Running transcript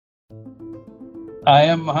I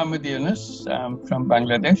am Mohammed Yunus. I'm from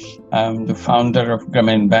Bangladesh. I'm the founder of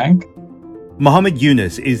Grameen Bank. Mohammed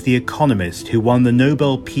Yunus is the economist who won the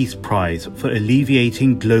Nobel Peace Prize for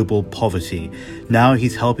alleviating global poverty. Now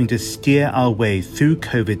he's helping to steer our way through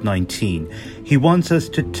COVID-19. He wants us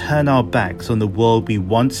to turn our backs on the world we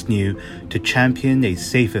once knew, to champion a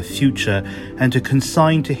safer future, and to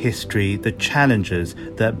consign to history the challenges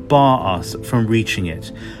that bar us from reaching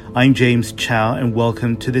it. I'm James Chau, and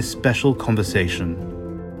welcome to this special conversation.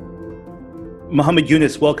 Mohammed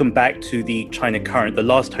Yunus, welcome back to the China Current. The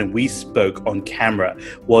last time we spoke on camera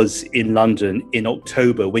was in London in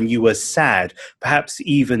October, when you were sad, perhaps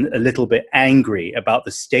even a little bit angry about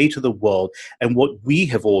the state of the world and what we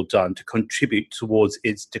have all done to contribute towards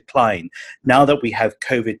its decline. Now that we have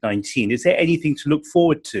COVID-19, is there anything to look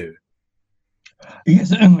forward to?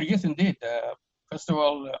 Yes, yes, indeed. First of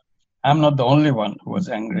all, I'm not the only one who was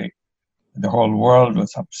angry. The whole world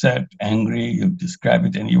was upset, angry. You describe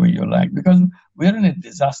it any way you like, because we're in a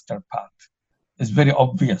disaster path. It's very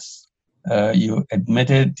obvious. You admit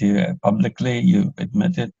it publicly, you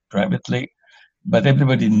admit it privately, but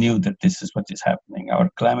everybody knew that this is what is happening. Our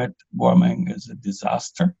climate warming is a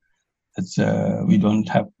disaster. We don't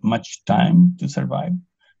have much time to survive.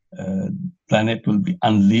 Planet will be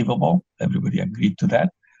unlivable. Everybody agreed to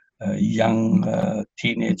that. Young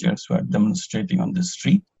teenagers who are demonstrating on the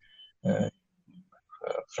street.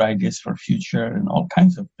 Fridays for Future and all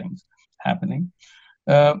kinds of things happening.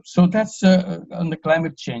 So that's on the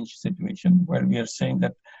climate change situation, where we are saying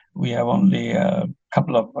that we have only a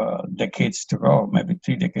couple of decades to go, maybe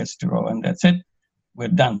 3 decades to go, and that's it. We're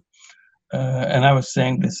done. And I was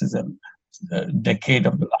saying this is a decade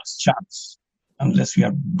of the last chance. Unless we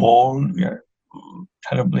are bold, we are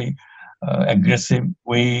terribly aggressive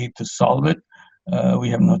way to solve it, we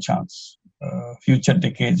have no chance. Future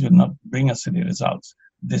decades will not bring us any results.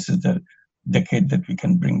 This is the decade that we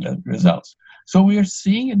can bring the results. So we are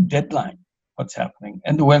seeing a deadline, what's happening,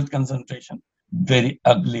 and the wealth concentration, very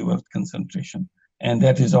ugly wealth concentration. And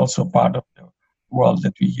that is also part of the world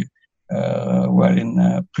that we were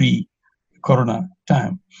in pre-corona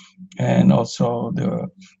time. And also the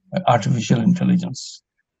artificial intelligence,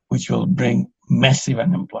 which will bring massive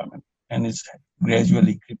unemployment, and it's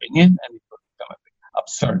gradually creeping in, and it will become a big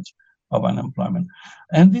upsurge of unemployment.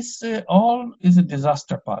 And this all is a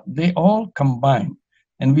disaster path. They all combine,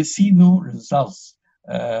 and we see no results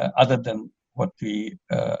other than what we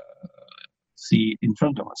see in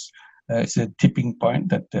front of us. It's a tipping point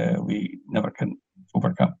that we never can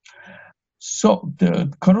overcome. So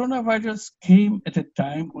the coronavirus came at a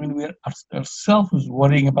time when we ourselves was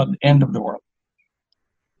worrying about the end of the world.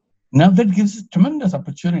 Now that gives a tremendous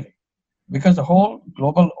opportunity, because the whole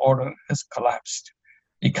global order has collapsed.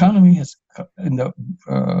 Economy is in the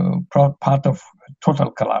path of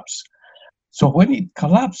total collapse. So when it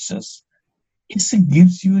collapses, it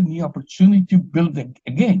gives you a new opportunity to build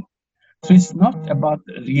again. So it's not about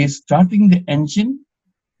restarting the engine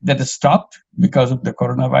that is stopped because of the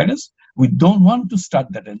coronavirus. We don't want to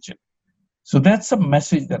start that engine. So that's a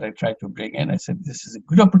message that I try to bring in. I said, this is a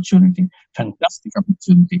good opportunity, fantastic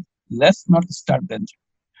opportunity. Let's not start the engine.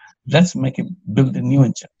 Let's build a new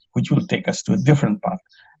engine, which will take us to a different path.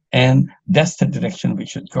 And that's the direction we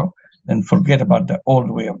should go, and forget about the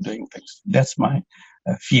old way of doing things. That's my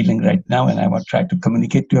feeling right now, and I will try to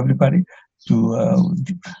communicate to everybody to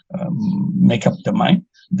make up the mind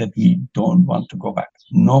that we don't want to go back.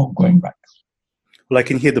 No going back. Well, I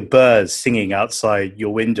can hear the birds singing outside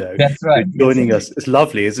your window. That's right. Joining us. It's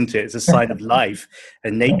lovely, isn't it? It's a sign of life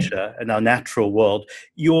and nature and our natural world.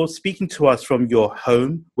 You're speaking to us from your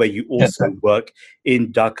home, where you also work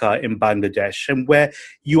in Dhaka in Bangladesh. And where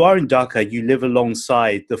you are in Dhaka, you live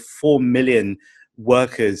alongside the 4 million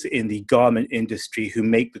workers in the garment industry who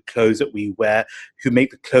make the clothes that we wear, who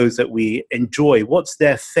make the clothes that we enjoy. What's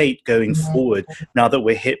their fate going forward now that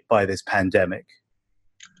we're hit by this pandemic?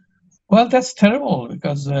 Well, that's terrible,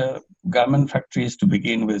 because garment factories to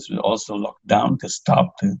begin with were also locked down. They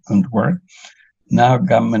stopped, they couldn't work. Now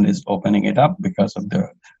government is opening it up because of the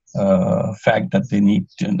fact that they need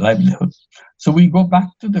livelihood. So we go back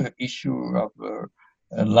to the issue of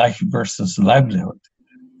life versus livelihood.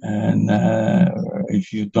 And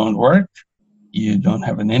if you don't work, you don't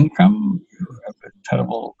have an income, you have a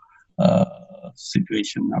terrible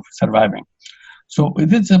situation of surviving. So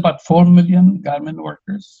it is about 4 million garment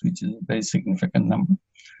workers, which is a very significant number.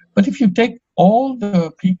 But if you take all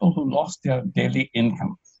the people who lost their daily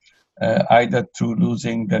income, either through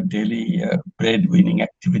losing their daily bread-winning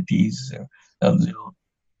activities, little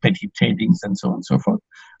petty tradings and so on and so forth,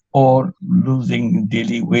 or losing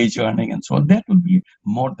daily wage earning and so on, that will be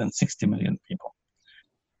more than 60 million people.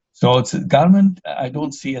 So it's government, I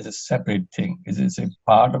don't see as a separate thing. It is a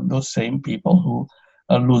part of those same people who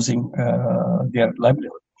are losing their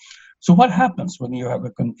livelihood. So what happens when you have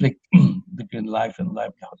a conflict between life and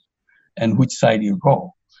livelihood, and which side you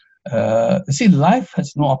go? See, life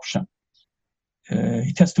has no option.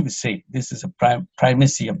 It has to be safe. This is a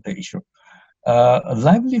primacy of the issue.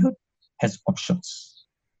 Livelihood has options.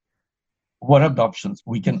 What are the options?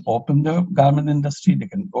 We can open the garment industry, they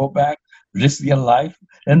can go back, risk their life,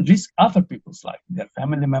 and risk other people's life, their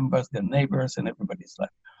family members, their neighbors, and everybody's life.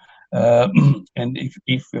 And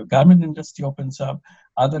if the garment industry opens up,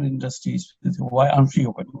 other industries, why aren't we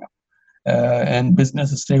opening up? And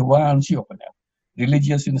businesses say, why aren't you opening up?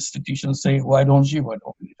 Religious institutions say, why don't you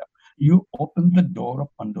open it up? You open the door of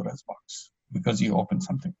Pandora's box because you open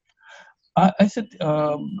something. I said,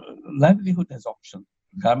 livelihood has option.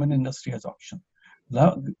 Garment industry has option.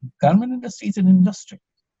 Garment industry is an industry.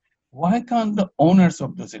 Why can't the owners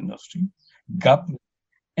of this industry, government,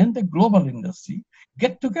 and the global industry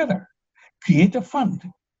get together, create a fund,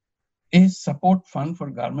 a support fund for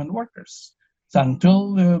garment workers? So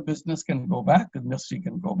until the business can go back, industry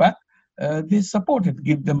can go back, they support it,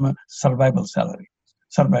 give them a survival salary,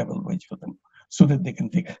 survival wage for them, so that they can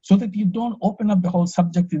take, so that you don't open up the whole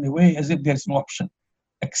subject in a way as if there's no option,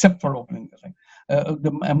 except for opening the thing.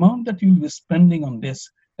 The amount that you'll be spending on this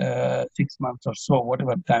 6 months or so,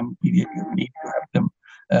 whatever time period you need to have them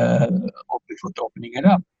before opening it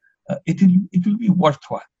up, it will be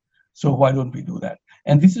worthwhile. So why don't we do that?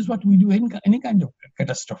 And this is what we do in any kind of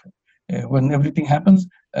catastrophe. When everything happens,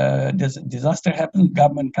 disaster happens,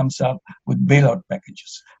 government comes up with bailout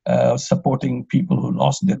packages, supporting people who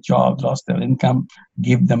lost their jobs, lost their income,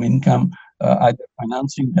 give them income, either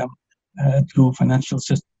financing them through financial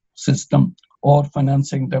system or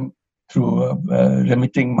financing them through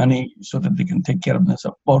remitting money so that they can take care of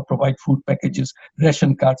themselves, or provide food packages,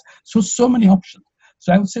 ration cards. So many options.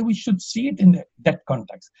 So I would say we should see it in that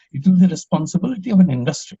context. It is the responsibility of an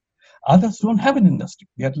industry. Others don't have an industry.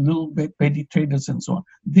 They are little petty traders and so on.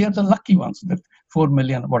 They are the lucky ones that 4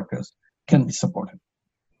 million workers can be supported.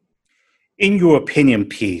 In your opinion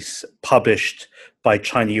piece, published by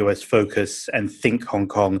China US Focus and Think Hong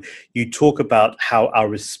Kong, you talk about how our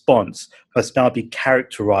response must now be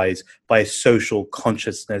characterized by a social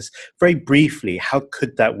consciousness. Very briefly, how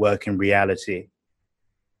could that work in reality?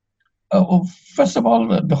 Well, first of all,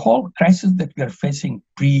 the whole crisis that we are facing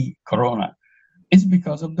pre-corona is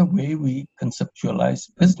because of the way we conceptualize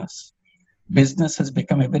business. Business has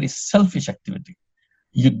become a very selfish activity.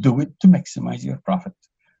 You do it to maximize your profit.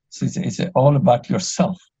 So it's all about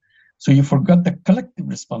yourself. So you forgot the collective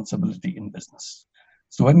responsibility in business.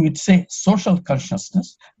 So when we say social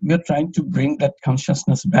consciousness, we are trying to bring that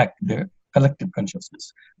consciousness back, the collective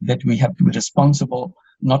consciousness, that we have to be responsible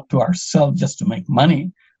not to ourselves just to make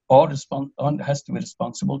money, or has to be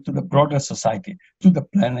responsible to the broader society, to the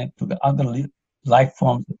planet, to the other life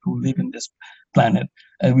forms who live in this planet,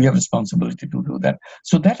 and we have responsibility to do that.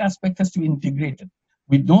 So that aspect has to be integrated.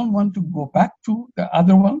 We don't want to go back to the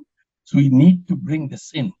other one, so we need to bring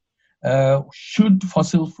this in. Should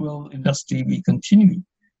fossil fuel industry be continuing?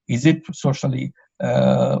 Is it socially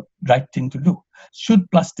right thing to do?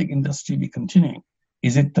 Should plastic industry be continuing?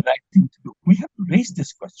 Is it the right thing to do? We have to raise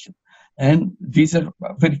this question. And these are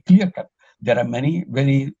very clear-cut. There are many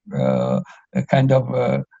very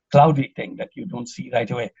cloudy things that you don't see right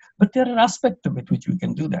away. But there are aspects of it which we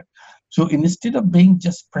can do that. So instead of being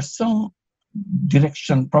just personal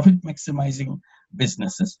direction, profit maximizing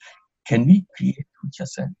businesses, can we create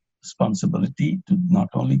just a responsibility to not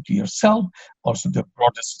only to yourself, also the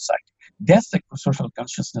broader society? That's the social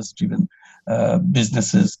consciousness driven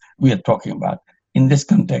businesses we are talking about. In this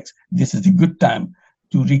context, this is a good time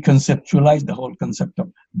to reconceptualize the whole concept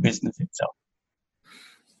of business itself.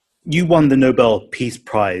 You won the Nobel Peace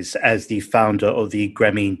Prize as the founder of the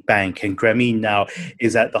Grameen Bank, and Grameen now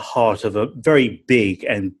is at the heart of a very big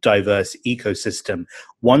and diverse ecosystem.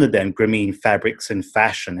 One of them, Grameen Fabrics and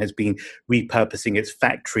Fashion, has been repurposing its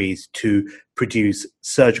factories to produce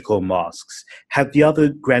surgical masks. Have the other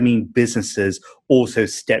Grameen businesses also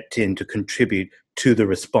stepped in to contribute to the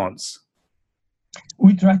response?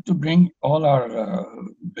 We try to bring all our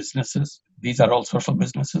businesses, these are all social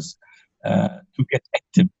businesses, to get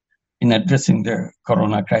active in addressing the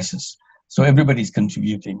corona crisis. So everybody's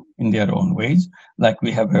contributing in their own ways. Like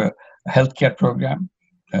we have a healthcare program,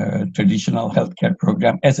 traditional healthcare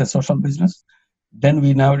program as a social business. Then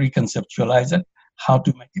we now reconceptualize it, how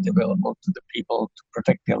to make it available to the people to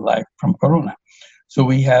protect their life from corona. So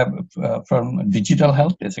we have from Digital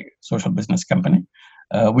Health as a social business company,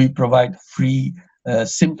 we provide free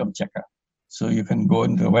symptom checker. So you can go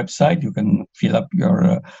into the website, you can fill up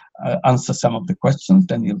your, answer some of the questions,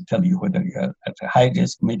 then it'll tell you whether you're at a high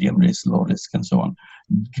risk, medium risk, low risk, and so on,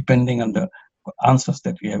 depending on the answers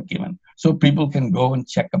that we have given. So people can go and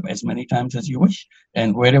check up as many times as you wish,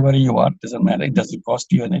 and wherever you are, doesn't matter, it doesn't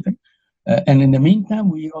cost you anything. And in the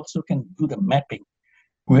meantime, we also can do the mapping.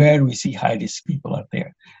 Where we see high risk people are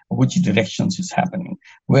there, which directions is happening,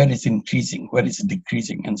 where it's increasing, where it's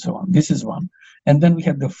decreasing, and so on. This is one. And then we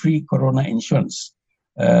have the free corona insurance.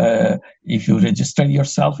 If you register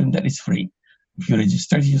yourself, and that is free. If you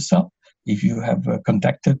register yourself, if you have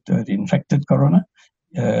contacted the infected corona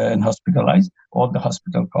and hospitalized, all the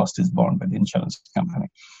hospital cost is borne by the insurance company.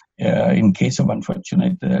 In case of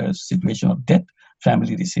unfortunate situation of death,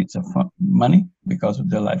 family receives of money because of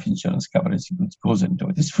the life insurance coverage which goes into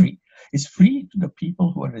it. It's free. It's free to the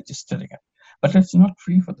people who are registering it, but it's not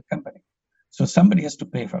free for the company. So somebody has to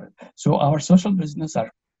pay for it. So our social business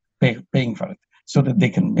are paying for it so that they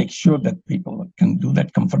can make sure that people can do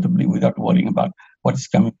that comfortably without worrying about what is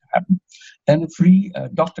coming to happen. And free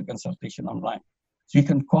doctor consultation online. So you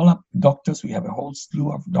can call up doctors. We have a whole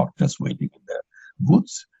slew of doctors waiting in the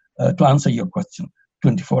booths to answer your question.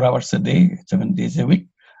 24 hours a day, 7 days a week.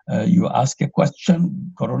 You ask a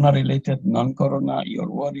question, corona-related, non-corona, your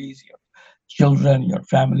worries, your children, your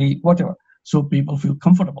family, whatever. So people feel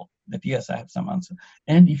comfortable that, yes, I have some answer.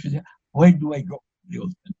 And if you say, where do I go? They will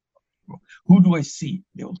tell you. Who do I see?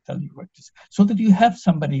 They will tell you what to say. So that you have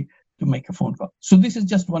somebody to make a phone call. So this is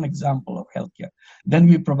just one example of healthcare. Then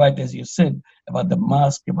we provide, as you said, about the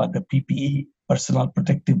mask, about the PPE, personal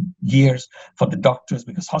protective gears for the doctors,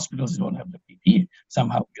 because hospitals don't have the PPE.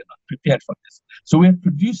 Somehow we are not prepared for this. So we are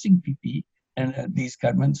producing PPE and these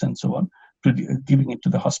garments and so on, giving it to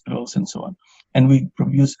the hospitals and so on. And we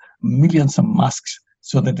produce millions of masks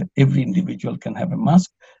so that every individual can have a mask,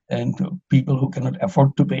 and people who cannot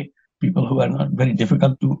afford to pay, people who are not very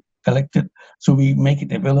difficult to collect it. So we make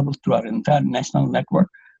it available to our entire national network.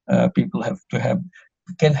 People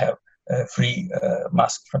can have free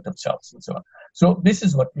masks for themselves and so on. So this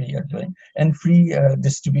is what we are doing. And free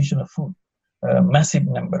distribution of food. Massive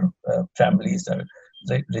number of families are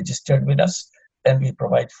registered with us, and we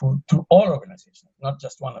provide food to all organizations, not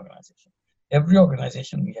just one organization. Every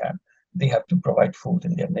organization we have, they have to provide food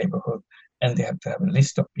in their neighborhood, and they have to have a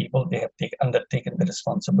list of people. They have undertaken the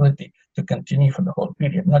responsibility to continue for the whole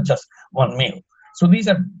period, not just one meal. So these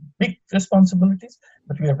are big responsibilities,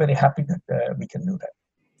 but we are very happy that we can do that.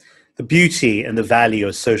 The beauty and the value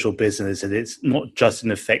of social business, and it's not just an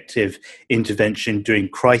effective intervention during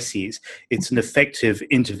crises, it's an effective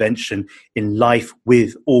intervention in life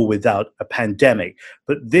with or without a pandemic.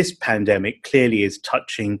 But this pandemic clearly is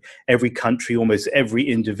touching every country, almost every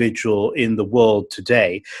individual in the world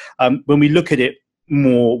today. When we look at it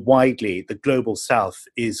more widely, the global south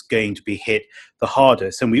is going to be hit the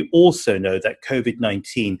hardest. And we also know that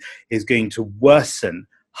COVID-19 is going to worsen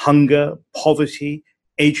hunger, poverty,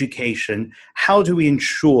 education. How do we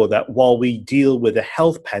ensure that while we deal with a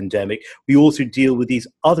health pandemic, we also deal with these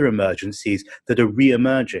other emergencies that are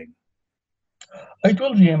re-emerging? It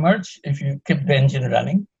will re-emerge if you keep the engine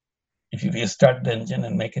running, if you restart the engine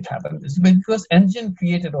and make it happen. It's because engine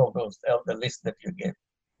created all the list that you gave,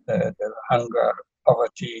 the hunger,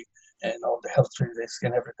 poverty, and all the health risks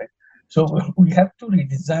and everything. So we have to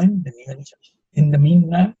redesign the new engine. In the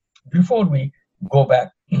meantime, before we go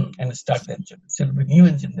back and start the engine, it's a new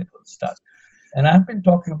engine that will start. And I've been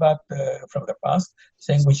talking about from the past,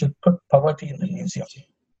 saying we should put poverty in the museum.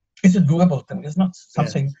 It's a doable thing. It's not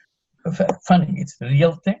something funny. It's a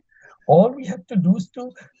real thing. All we have to do is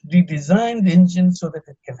to redesign the engine so that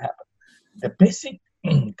it can happen. The basic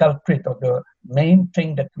culprit, or the main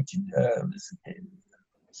thing that which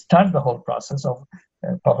starts the whole process of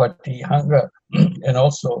poverty, hunger, and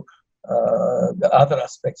also the other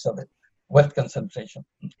aspects of it, wealth concentration,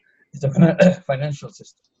 is the financial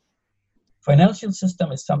system. Financial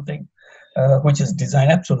system is something which is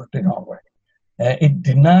designed absolutely wrong way. It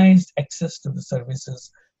denies access to the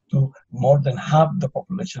services to more than half the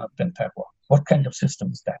population of the entire world. What kind of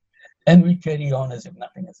system is that? And we carry on as if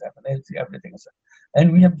nothing has happened, as if everything is happened.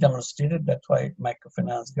 And we have demonstrated, that's why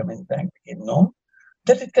microfinance government bank became known,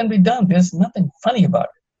 that it can be done. There's nothing funny about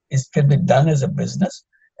it. It can be done as a business,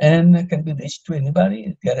 and it can be reached to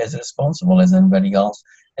anybody. They are as responsible as anybody else,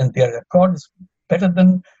 and their record is better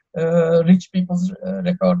than rich people's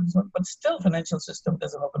record. But still, financial system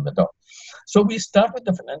doesn't open the door. So we start with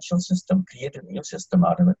the financial system, create a new system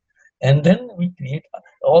out of it, and then we create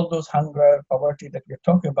all those hunger, poverty that we're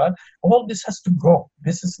talking about. All this has to go.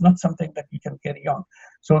 This is not something that we can carry on.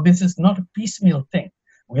 So this is not a piecemeal thing.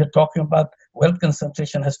 We are talking about wealth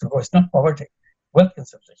concentration has to go. It's not poverty. Wealth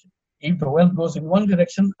concentration. If the wealth goes in one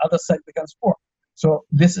direction, other side becomes poor. So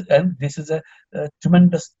this is a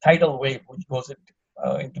tremendous tidal wave which goes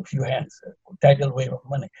into few hands, tidal wave of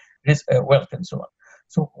money, wealth, and so on.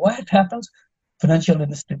 So what happens? Financial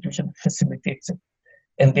institution facilitates it,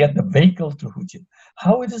 and they are the vehicle through which it.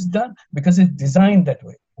 How it is done? Because it's designed that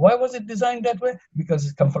way. Why was it designed that way? Because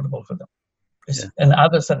it's comfortable for them. And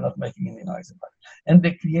others are not making any noise about it. And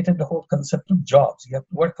they created the whole concept of jobs. You have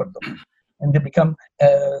to work for them. And they become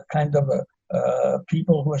kind of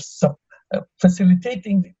people who are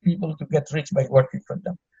facilitating people to get rich by working for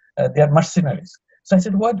them. They are mercenaries. So I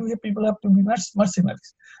said, why do people have to be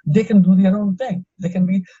mercenaries? They can do their own thing. They can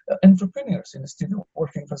be entrepreneurs instead of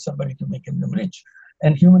working for somebody to make them rich.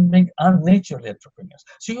 And human beings are naturally entrepreneurs.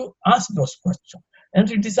 So you ask those questions and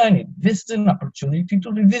redesign it. This is an opportunity to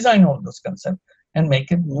redesign all those concepts and make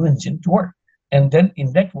a new engine to work. And then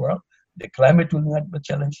in that world, the climate will not be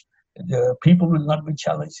challenged. The people will not be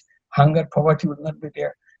challenged. Hunger, poverty will not be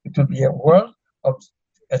there. It will be a world of,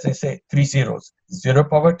 as I say, 3 zeros. 0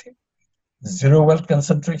 poverty, 0 wealth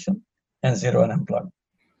concentration, and 0 unemployment.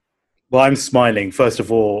 Well, I'm smiling. First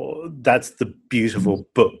of all, that's the beautiful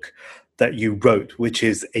book that you wrote, which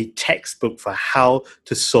is a textbook for how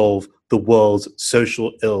to solve the world's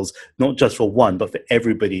social ills, not just for one, but for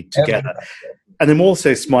everybody together. And I'm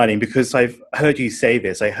also smiling because I've heard you say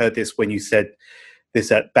this. I heard this when you said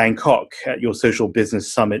this at Bangkok at your social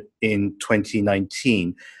business summit in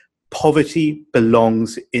 2019. Poverty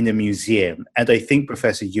belongs in a museum. And I think,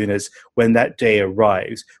 Professor Yunus, when that day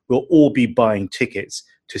arrives, we'll all be buying tickets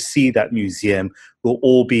to see that museum. We'll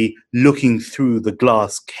all be looking through the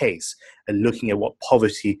glass case and looking at what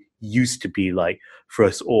poverty used to be like for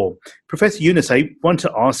us all. Professor Yunus, I want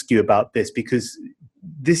to ask you about this because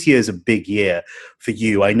this year is a big year for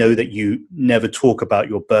you. I know that you never talk about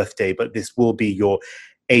your birthday, but this will be your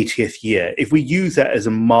 80th year. If we use that as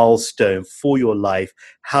a milestone for your life,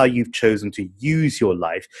 how you've chosen to use your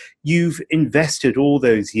life, you've invested all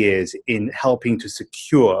those years in helping to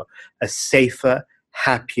secure a safer,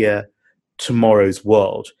 happier tomorrow's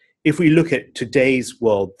world. If we look at today's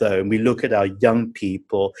world, though, and we look at our young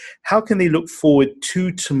people, how can they look forward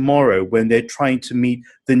to tomorrow when they're trying to meet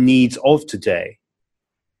the needs of today?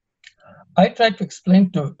 I try to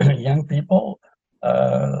explain to young people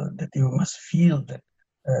that you must feel that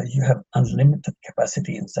you have unlimited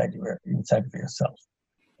capacity inside of yourself,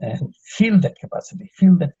 and feel that capacity,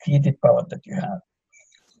 feel that creative power that you have.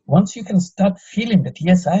 Once you can start feeling that,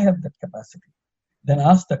 yes, I have that capacity, then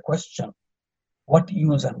ask the question, what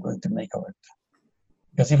use I'm going to make of it?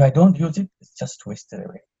 Because if I don't use it, it's just wasted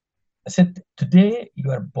away. I said, today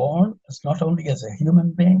you are born as not only as a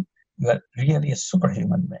human being, you are really a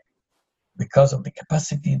superhuman being because of the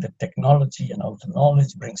capacity that technology and all the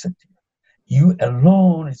knowledge brings it to you. You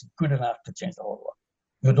alone is good enough to change the whole world.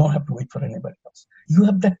 You don't have to wait for anybody else. You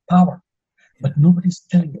have that power, but nobody's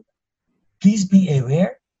telling you. Please be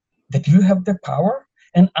aware that you have the power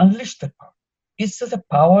and unleash that power. It's the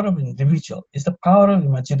power of individual. It's the power of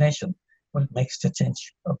imagination what makes the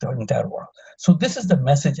change of the entire world. So this is the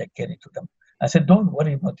message I carry to them. I said, don't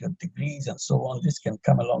worry about your degrees and so on. This can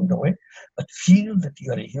come along the way, but feel that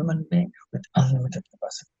you are a human being with unlimited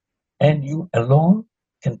capacity, and you alone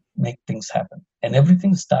can make things happen. And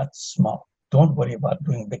everything starts small. Don't worry about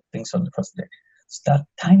doing big things on the first day. Start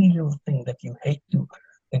tiny little thing that you hate to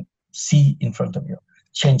see in front of you.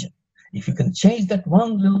 Change it. If you can change that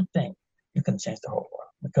one little thing, you can change the whole world,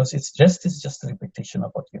 because it's just a repetition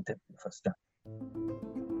of what you did the first time.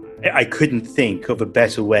 I couldn't think of a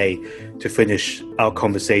better way to finish our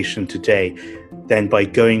conversation today than by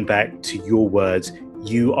going back to your words.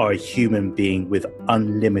 You are a human being with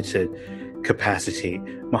unlimited capacity.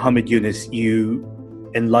 Muhammad Yunus, you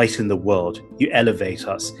enlighten the world, you elevate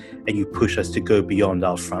us, and you push us to go beyond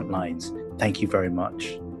our front lines. Thank you very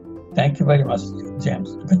much. Thank you very much,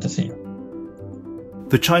 James. Good to see you.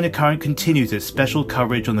 The China Current continues its special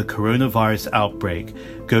coverage on the coronavirus outbreak.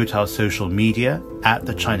 Go to our social media at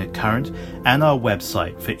The China Current and our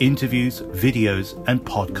website for interviews, videos, and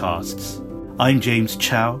podcasts. I'm James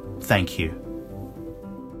Chau. Thank you.